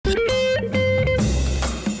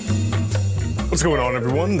What's going on,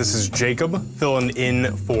 everyone? This is Jacob filling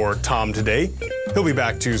in for Tom today. He'll be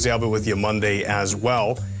back Tuesday. I'll be with you Monday as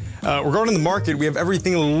well. Regarding the market, we have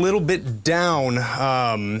everything a little bit down.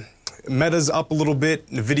 Meta's up a little bit,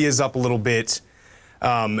 Nvidia's up a little bit.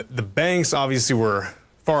 The banks obviously were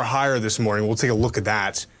far higher this morning. We'll take a look at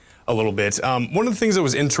that a little bit. One of the things that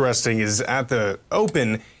was interesting is at the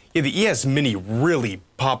open, the ES Mini really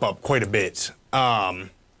pop up quite a bit. Give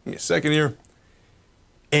me a second here.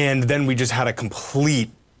 And then we just had a complete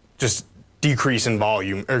decrease in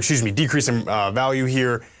volume, or excuse me, decrease in value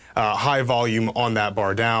here. High volume on that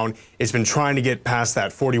bar down. It's been trying to get past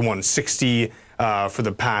that 4160 for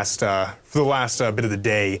the last bit of the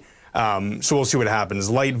day. So we'll see what happens.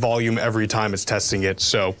 Light volume every time it's testing it.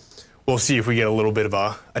 So we'll see if we get a little bit of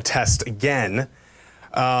a test again.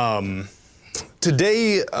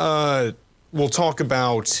 Today we'll talk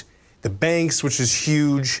about the banks, which is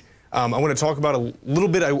huge. I want to talk about a little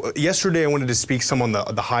bit. Yesterday I wanted to speak some on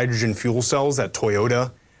the hydrogen fuel cells that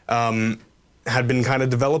Toyota had been kind of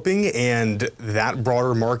developing and that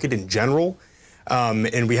broader market in general.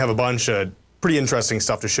 And we have a bunch of pretty interesting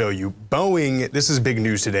stuff to show you. Boeing, this is big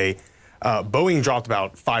news today. Boeing dropped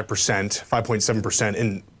about 5%, 5.7%.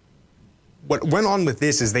 And what went on with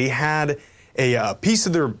this is they had a piece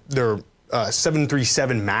of their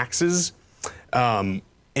 737 Maxes,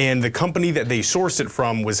 and the company that they sourced it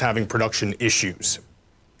from was having production issues.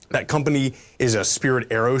 That company is Spirit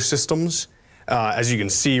Aerosystems. As you can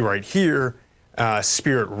see right here,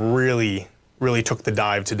 Spirit really took the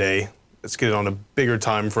dive today. Let's get it on a bigger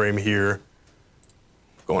time frame here.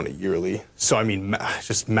 Going to yearly. So I mean,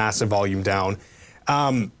 just massive volume down.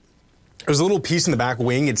 There's a little piece in the back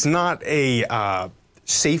wing. It's not a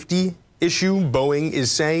safety issue, Boeing is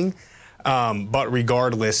saying, but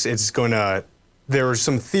regardless, it's going to. There's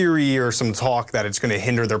some theory or some talk that it's going to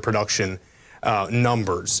hinder their production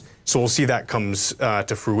numbers. So we'll see that comes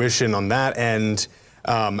to fruition on that end.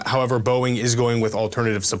 However, Boeing is going with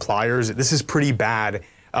alternative suppliers. This is pretty bad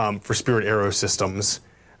for Spirit Aerosystems.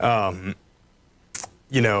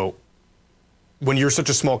 You know, when you're such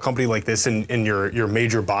a small company like this and your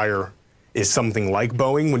major buyer is something like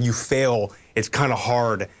Boeing, when you fail, it's kind of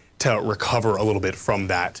hard to recover a little bit from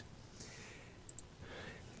that.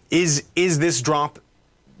 Is this drop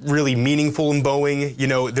really meaningful in Boeing? You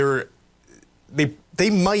know, they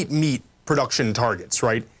might meet production targets,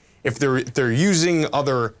 right? If they're using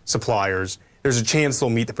other suppliers, there's a chance they'll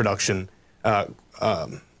meet the production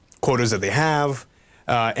quotas that they have,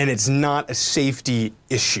 and it's not a safety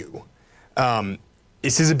issue.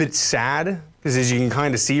 This is a bit sad because, as you can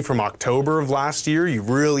kind of see from October of last year, you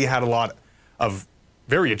really had a lot of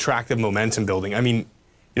very attractive momentum building. I mean,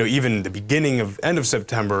 you know, even the beginning of end of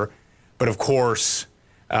September, but of course,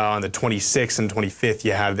 on the 26th and 25th,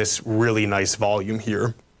 you had this really nice volume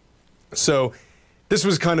here. So this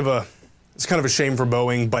was it's kind of a shame for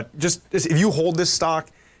Boeing, but just if you hold this stock,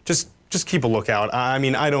 just keep a lookout. I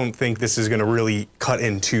mean, I don't think this is going to really cut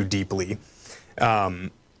in too deeply.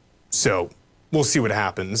 So we'll see what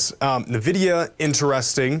happens. Nvidia,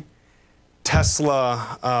 interesting.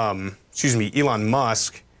 Tesla, Elon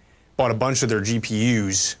Musk bought a bunch of their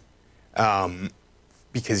GPUs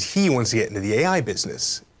because he wants to get into the AI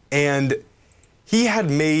business. And he had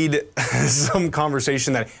made some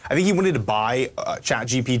conversation that I think he wanted to buy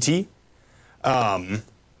ChatGPT. And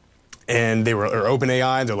they were, or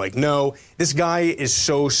OpenAI, they're like, no, this guy is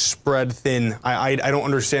so spread thin. I don't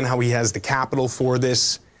understand how he has the capital for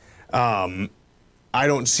this. I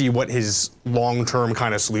don't see what his long-term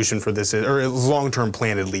kind of solution for this is, or his long-term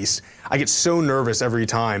plan at least. I get so nervous every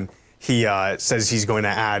time he says he's going to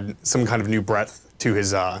add some kind of new breadth to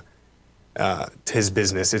his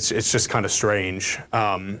business. It's just kind of strange.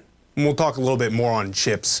 And we'll talk a little bit more on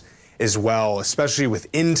chips as well, especially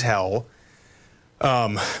with Intel.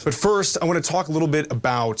 But first, I want to talk a little bit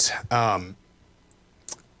about the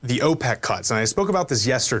OPEC cuts. And I spoke about this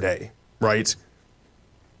yesterday, right?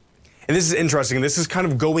 And this is interesting. This is kind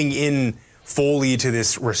of going in fully to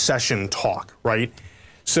this recession talk, right?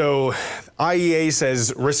 So IEA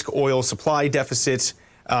says risk oil supply deficit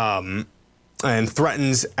and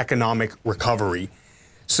threatens economic recovery.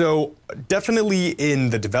 So definitely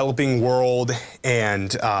in the developing world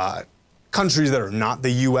and countries that are not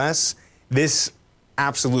the U.S., this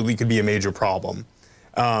absolutely could be a major problem.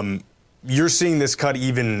 You're seeing this cut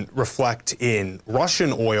even reflect in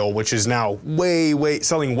Russian oil, which is now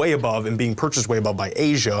selling way above and being purchased way above by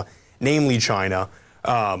Asia, namely China,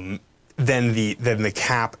 than the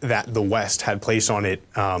cap that the West had placed on it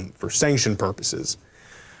for sanction purposes.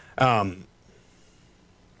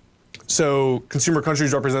 So consumer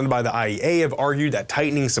countries represented by the IEA have argued that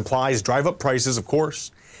tightening supplies drive up prices, of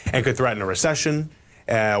course, and could threaten a recession,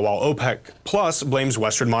 while OPEC Plus blames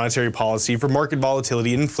Western monetary policy for market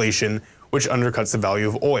volatility and inflation, which undercuts the value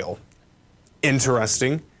of oil.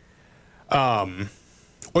 Interesting.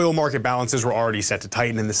 Oil market balances were already set to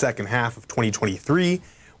tighten in the second half of 2023,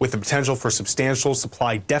 with the potential for substantial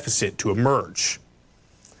supply deficit to emerge.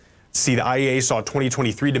 See, the IEA saw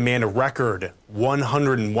 2023 demand a record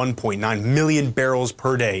 101.9 million barrels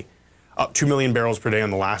per day, up 2 million barrels per day on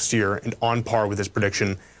the last year, and on par with its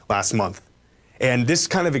prediction last month. And this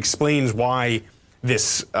kind of explains why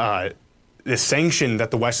this sanction that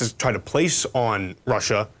the West has tried to place on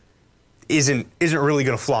Russia isn't really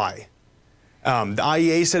going to fly. The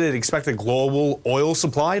IEA said it expected global oil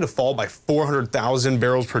supply to fall by 400,000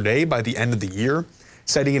 barrels per day by the end of the year,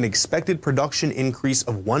 citing an expected production increase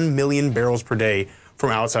of 1 million barrels per day from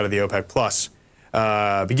outside of the OPEC Plus,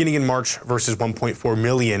 beginning in March versus 1.4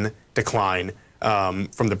 million decline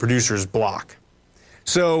from the producers' block.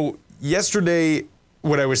 So yesterday,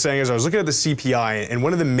 what I was saying is I was looking at the CPI, and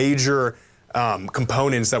one of the major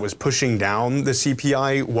components that was pushing down the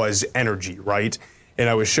CPI was energy, right? And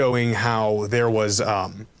I was showing how there was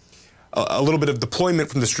a little bit of deployment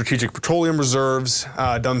from the strategic petroleum reserves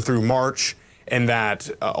done through March, and that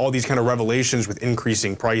all these kind of revelations with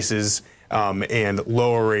increasing prices and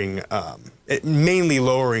lowering, mainly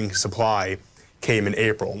lowering supply came in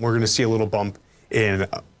April. We're going to see a little bump in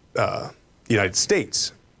the United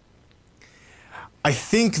States. I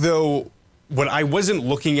think, though, what I wasn't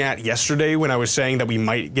looking at yesterday when I was saying that we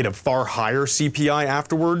might get a far higher CPI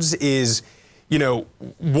afterwards is, you know,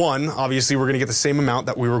 one, obviously we're going to get the same amount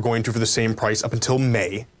that we were going to for the same price up until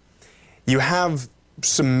May. You have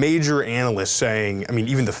some major analysts saying, I mean,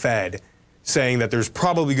 even the Fed, saying that there's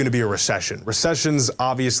probably going to be a recession. Recessions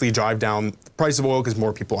obviously drive down the price of oil because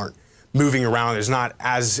more people aren't moving around. It's not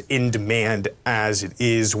as in demand as it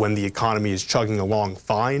is when the economy is chugging along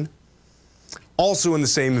fine. Also in the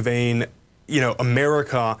same vein, you know,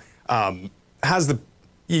 America has the,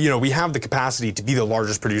 you know, we have the capacity to be the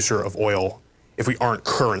largest producer of oil if we aren't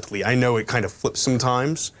currently. I know it kind of flips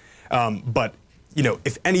sometimes, but you know,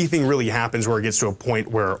 if anything really happens where it gets to a point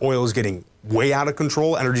where oil is getting way out of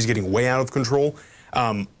control, energy is getting way out of control,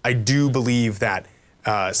 I do believe that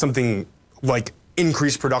something like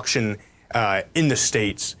increased production in the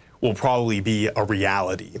States will probably be a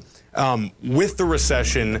reality. With the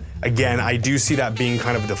recession, again, I do see that being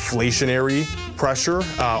kind of deflationary pressure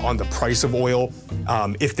on the price of oil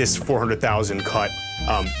if this 400,000 cut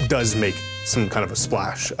does make some kind of a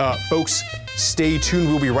splash. Folks, stay tuned.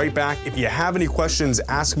 We'll be right back. If you have any questions,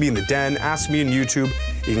 ask me in the den, ask me on YouTube.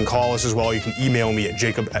 You can call us as well. You can email me at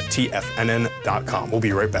jacob@tfnn.com. We'll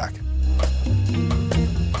be right back.